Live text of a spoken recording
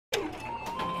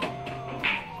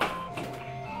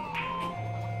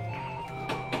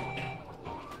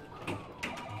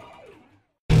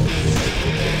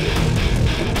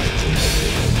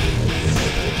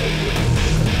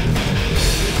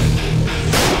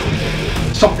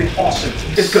something awesome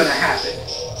is gonna happen.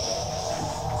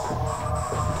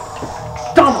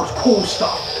 Dahmer's cool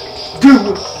stuff.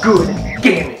 Do good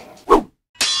gaming.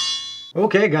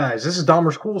 Okay guys, this is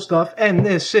Dahmer's Cool Stuff, and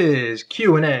this is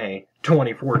Q&A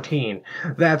 2014.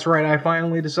 That's right, I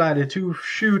finally decided to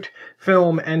shoot,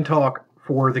 film, and talk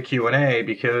for the Q&A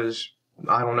because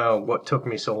I don't know what took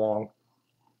me so long.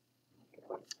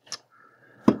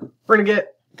 We're going to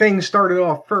get things started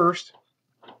off first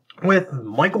with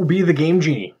Michael B. the Game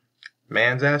Genie.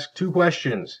 Man's asked 2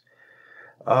 questions.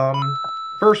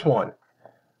 First one.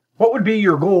 What would be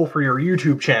your goal for your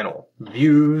YouTube channel?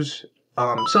 Views,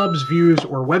 subs, views,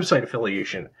 or website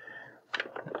affiliation?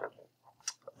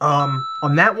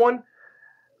 On that one,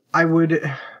 I would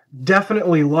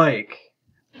definitely like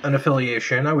an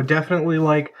affiliation. I would definitely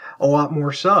like a lot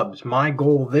more subs. My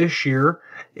goal this year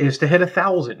is to hit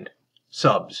 1,000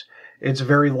 subs. It's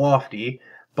very lofty,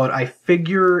 but I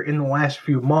figure in the last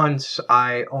few months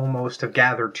I almost have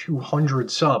gathered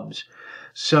 200 subs.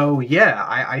 So yeah,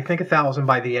 I think 1,000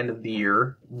 by the end of the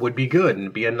year would be good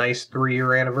and be a nice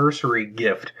 3-year anniversary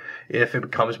gift. If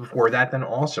it comes before that, then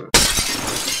awesome.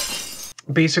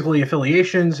 Basically,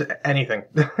 affiliations, anything.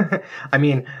 I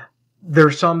mean,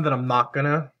 there's some that I'm not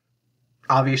gonna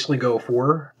obviously go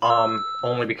for,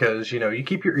 only because, you know, you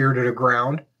keep your ear to the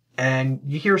ground and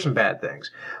you hear some bad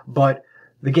things. But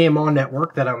the Game On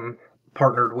network that I'm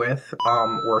partnered with,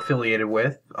 or affiliated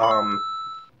with,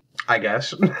 I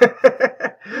guess,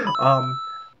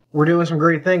 we're doing some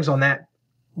great things on that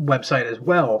website as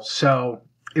well. So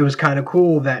it was kind of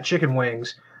cool that Chicken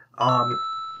Wings,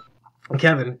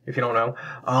 Kevin, if you don't know,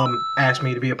 asked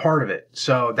me to be a part of it.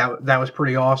 So that was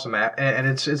pretty awesome. And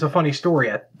it's a funny story.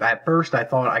 At first, I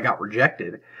thought I got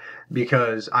rejected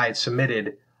because I had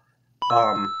submitted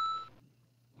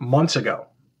months ago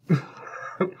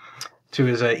to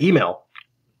his email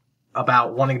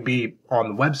about wanting to be on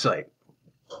the website.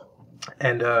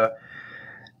 And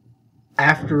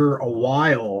after a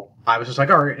while, I was just like,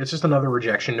 all right, it's just another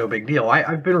rejection, no big deal.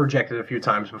 I've been rejected a few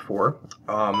times before.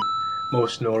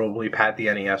 Most notably Pat the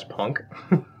NES Punk,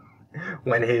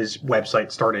 when his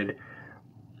website started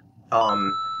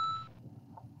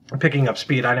picking up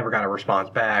speed. I never got a response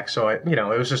back, so it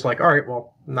was just like, all right,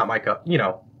 well, not my cup,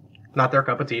 not their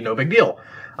cup of tea, no big deal.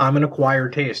 I'm an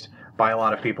acquired taste by a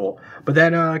lot of people. But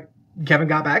then Kevin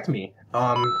got back to me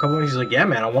a couple of weeks. He's like, yeah,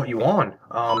 man, I want you on.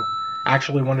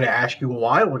 Actually wanted to ask you a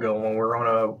while ago when we were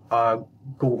on a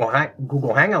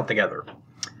Google Hangout together.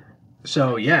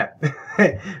 So yeah,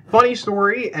 funny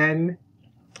story, and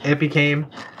it became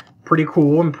pretty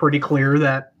cool and pretty clear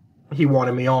that he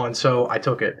wanted me on, so I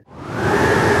took it.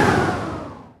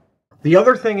 The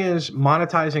other thing is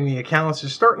monetizing the accounts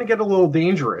is starting to get a little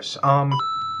dangerous.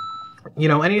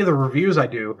 Any of the reviews I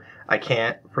do, I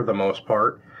can't for the most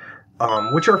part,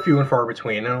 which are few and far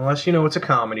between, and unless it's a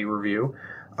comedy review.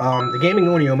 The Gaming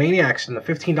Audio Maniacs and the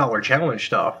 $15 challenge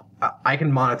stuff, I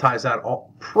can monetize that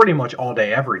pretty much all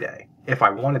day, every day, if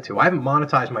I wanted to. I haven't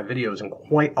monetized my videos in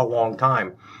quite a long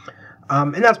time,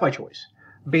 and that's by choice.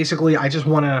 Basically, I just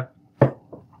want to,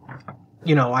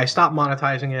 I stopped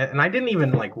monetizing it, and I didn't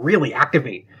even, really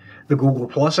activate the Google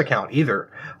Plus account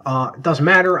either. It doesn't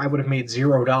matter, I would have made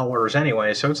 $0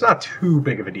 anyway, so it's not too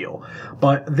big of a deal.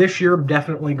 But this year, I'm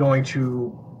definitely going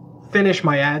to finish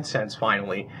my AdSense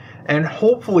finally, and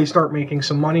hopefully start making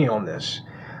some money on this.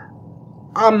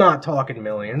 I'm not talking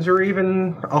millions, or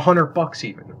even $100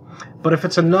 even. But if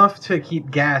it's enough to keep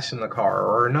gas in the car,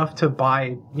 or enough to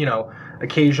buy,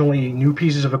 occasionally new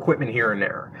pieces of equipment here and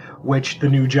there, which the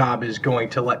new job is going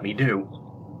to let me do,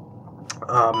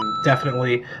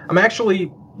 definitely. I'm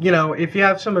actually, if you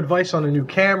have some advice on a new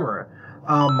camera,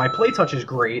 my PlayTouch is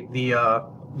great. The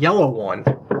yellow one,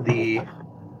 the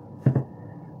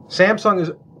Samsung,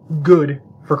 is good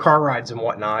for car rides and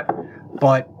whatnot,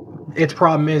 but its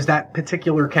problem is that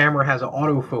particular camera has an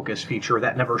autofocus feature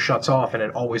that never shuts off, and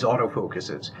it always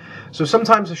autofocuses. So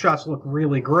sometimes the shots look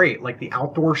really great, like the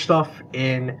outdoor stuff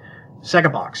in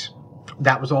Segabox.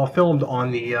 That was all filmed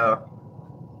on the,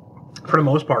 for the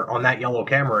most part, on that yellow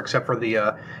camera, except for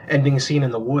the ending scene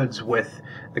in the woods with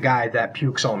the guy that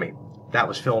pukes on me. That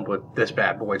was filmed with this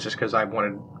bad boy, just because I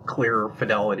wanted clear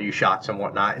fidelity shots and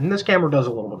whatnot, and this camera does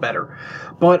a little bit better.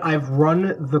 But I've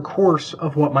run the course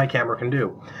of what my camera can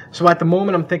do. So at the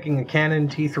moment, I'm thinking a Canon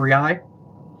T3i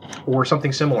or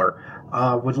something similar.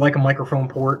 Would like a microphone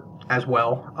port as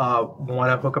well.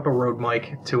 Want to hook up a Rode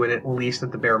mic to it, at least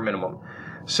at the bare minimum.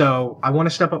 So I want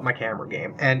to step up my camera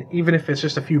game, and even if it's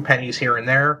just a few pennies here and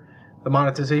there, the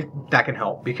monetization, that can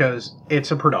help, because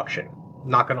it's a production,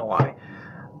 not gonna lie.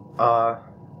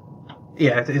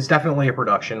 Yeah, it's definitely a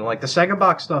production. Like the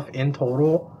Segabox stuff in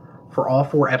total, for all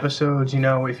 4 episodes. You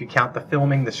know, if you count the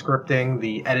filming, the scripting,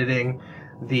 the editing,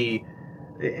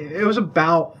 it was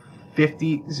about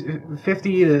 50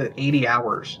 to 80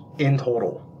 hours in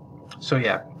total. So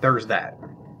yeah, there's that.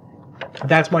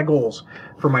 That's my goals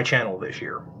for my channel this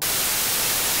year.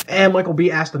 And Michael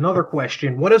B asked another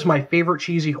question. What is my favorite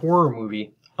cheesy horror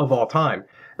movie of all time?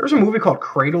 There's a movie called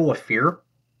Cradle of Fear,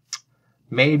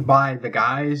 made by the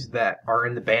guys that are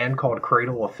in the band called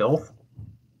Cradle of Filth.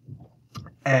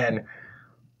 And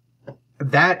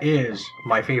that is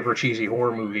my favorite cheesy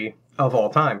horror movie of all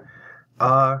time.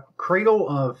 Cradle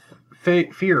of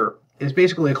Fear is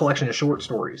basically a collection of short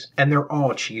stories, and they're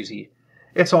all cheesy.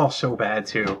 It's all so bad,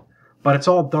 too. But it's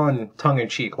all done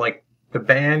tongue-in-cheek. Like, the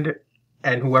band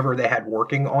and whoever they had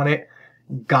working on it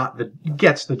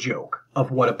gets the joke of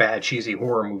what a bad, cheesy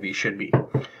horror movie should be.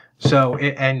 So,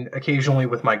 and occasionally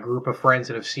with my group of friends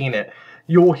that have seen it,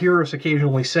 you'll hear us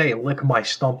occasionally say, "Lick my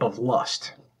stump of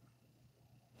lust."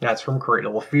 That's from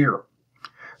Cradle of Fear.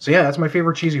 So yeah, that's my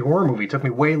favorite cheesy horror movie. It took me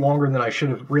way longer than I should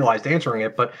have realized answering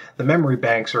it, but the memory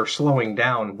banks are slowing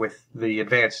down with the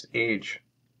advanced age.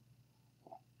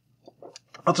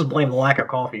 I'll just blame the lack of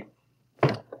coffee.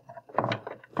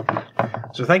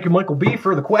 So thank you, Michael B,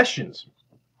 for the questions.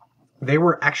 They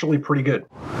were actually pretty good.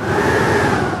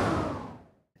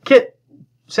 Kit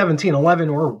 1711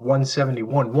 or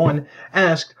 171-1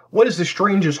 asked, "What is the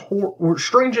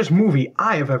strangest movie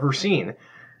I have ever seen?"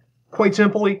 Quite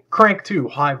simply, Crank 2,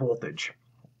 High Voltage.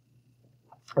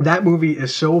 That movie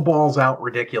is so balls out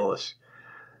ridiculous.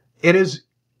 It is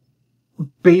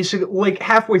basically, like,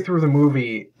 halfway through the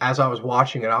movie, as I was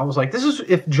watching it, I was like, this is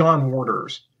if John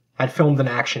Waters had filmed an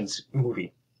action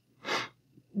movie.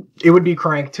 It would be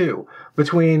Crank 2.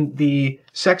 Between the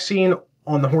sex scene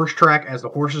on the horse track as the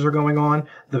horses are going on,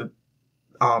 the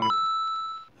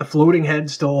floating head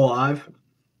still alive,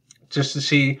 just to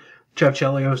see Chev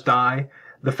Chelios die,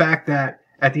 the fact that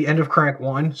at the end of Crank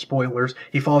 1, spoilers,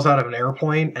 he falls out of an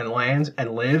airplane and lands and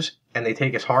lives, and they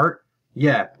take his heart.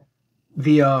 Yeah.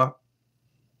 The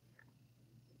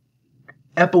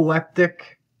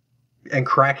epileptic and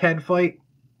crackhead fight,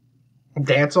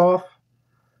 dance-off,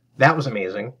 that was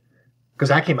amazing, because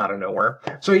that came out of nowhere.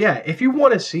 So yeah, if you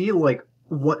want to see, like,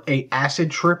 what a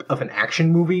acid trip of an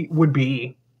action movie would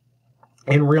be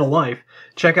in real life,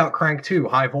 check out Crank 2,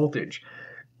 High Voltage.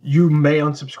 You may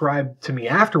unsubscribe to me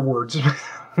afterwards,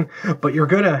 but you're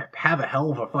gonna have a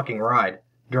hell of a fucking ride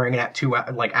during that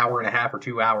hour and a half or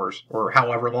 2 hours, or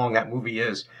however long that movie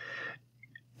is.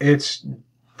 It's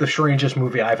the strangest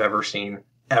movie I've ever seen,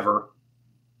 ever.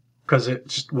 Because it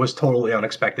just was totally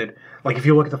unexpected. Like, if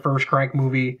you look at the first Crank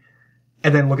movie,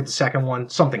 and then look at the second one,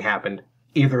 something happened.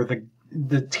 Either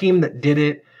the team that did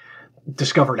it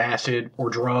discovered acid, or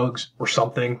drugs, or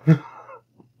something.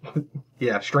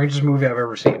 Yeah, strangest movie I've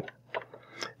ever seen.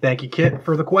 Thank you, Kit,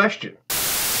 for the question.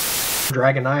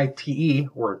 Dragonite TE,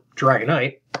 or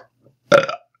Dragonite,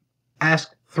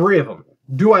 asked 3 of them.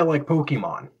 Do I like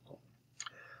Pokemon?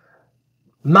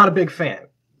 Not a big fan.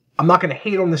 I'm not going to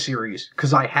hate on the series,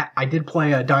 because I did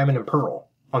play Diamond and Pearl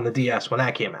on the DS when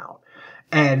that came out.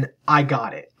 And I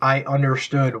got it. I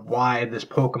understood why this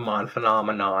Pokemon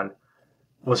phenomenon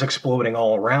was exploding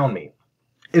all around me.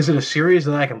 Is it a series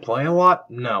that I can play a lot?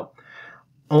 No.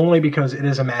 Only because it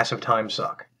is a massive time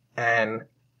suck. And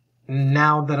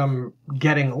now that I'm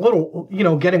getting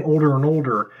getting older and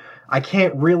older, I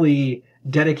can't really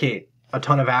dedicate a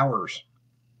ton of hours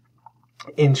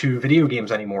into video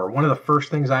games anymore. One of the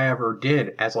first things I ever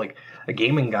did as, like, a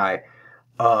gaming guy,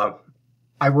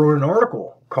 I wrote an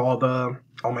article called, on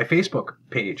my Facebook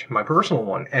page, my personal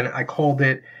one, and I called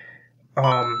it,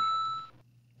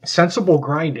 Sensible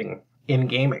Grinding in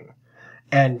Gaming.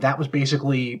 And that was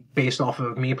basically based off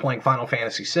of me playing Final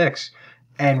Fantasy VI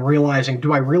and realizing,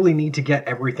 do I really need to get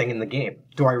everything in the game?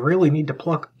 Do I really need to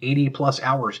pluck 80 plus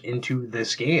hours into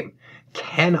this game?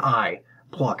 Can I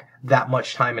pluck that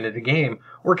much time into the game?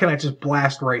 Or can I just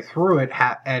blast right through it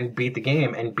and beat the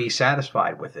game and be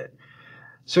satisfied with it?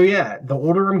 So yeah, the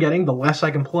older I'm getting, the less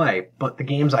I can play. But the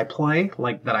games I play,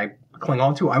 like, that I cling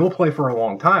on to, I will play for a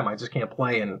long time. I just can't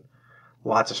play in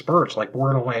lots of spurts. Like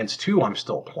Borderlands 2, I'm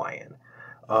still playing.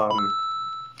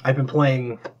 I've been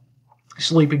playing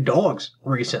Sleeping Dogs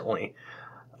recently.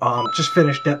 Just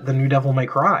finished the new Devil May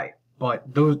Cry. But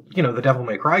those, the Devil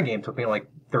May Cry game took me like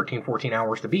 13, 14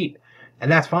 hours to beat. And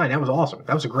that's fine. That was awesome.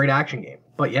 That was a great action game.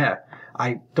 But yeah,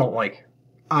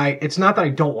 it's not that I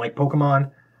don't like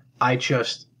Pokemon. I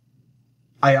just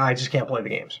can't play the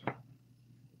games.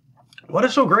 What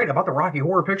is so great about the Rocky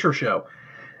Horror Picture Show?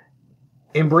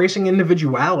 Embracing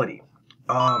individuality.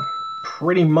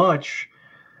 Pretty much,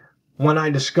 when I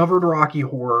discovered Rocky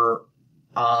Horror,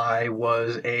 I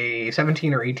was a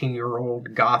 17 or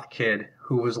 18-year-old goth kid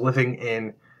who was living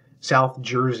in South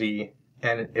Jersey.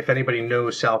 And if anybody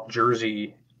knows South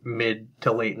Jersey mid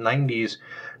to late 90s,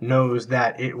 knows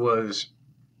that it was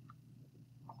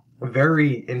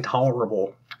very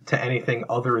intolerable to anything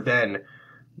other than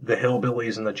the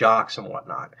hillbillies and the jocks and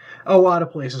whatnot. A lot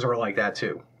of places are like that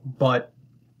too. But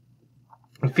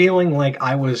feeling like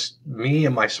me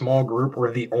and my small group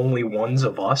were the only ones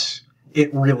of us,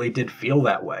 it really did feel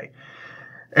that way.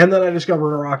 And then I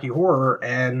discovered Iraqi Horror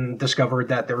and discovered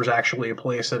that there was actually a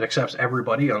place that accepts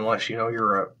everybody unless,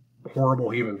 you're a horrible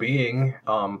human being,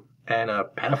 and a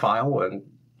pedophile, and,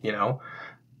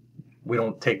 we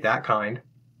don't take that kind.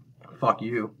 Fuck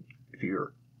you if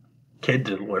you're a kid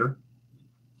diddler.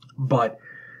 But,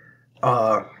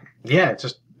 yeah,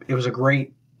 it was a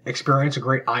great experience, a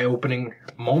great eye-opening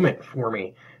moment for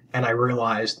me. And I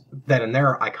realized then and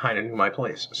there I kind of knew my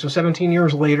place. So 17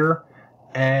 years later,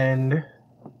 and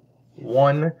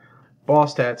one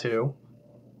boss tattoo,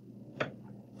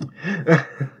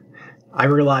 I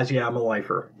realized, yeah, I'm a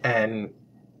lifer. And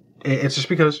it's just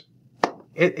because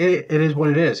it is what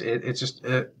it is. It's just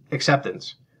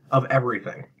acceptance of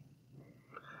everything.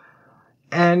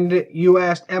 And you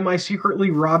asked, am I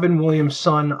secretly Robin Williams'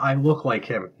 son? I look like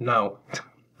him. No,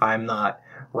 I'm not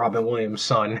Robin Williams'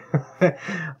 son.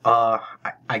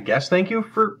 I guess thank you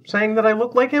for saying that I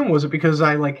look like him. Was it because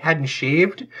I, hadn't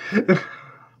shaved? That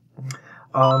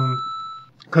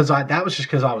was just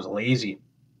because I was lazy.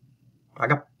 I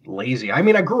got lazy. I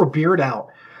mean, I grew a beard out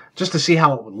just to see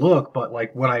how it would look, but,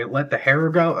 when I let the hair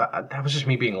go, that was just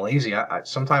me being lazy.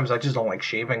 Sometimes I just don't like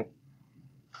shaving.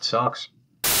 It sucks.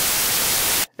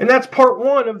 And that's part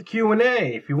 1 of the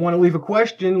Q&A. If you want to leave a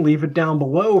question, leave it down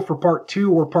below for part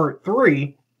 2 or part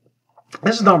 3.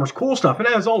 This is Dahmer's Cool Stuff, and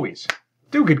as always,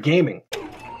 do good gaming.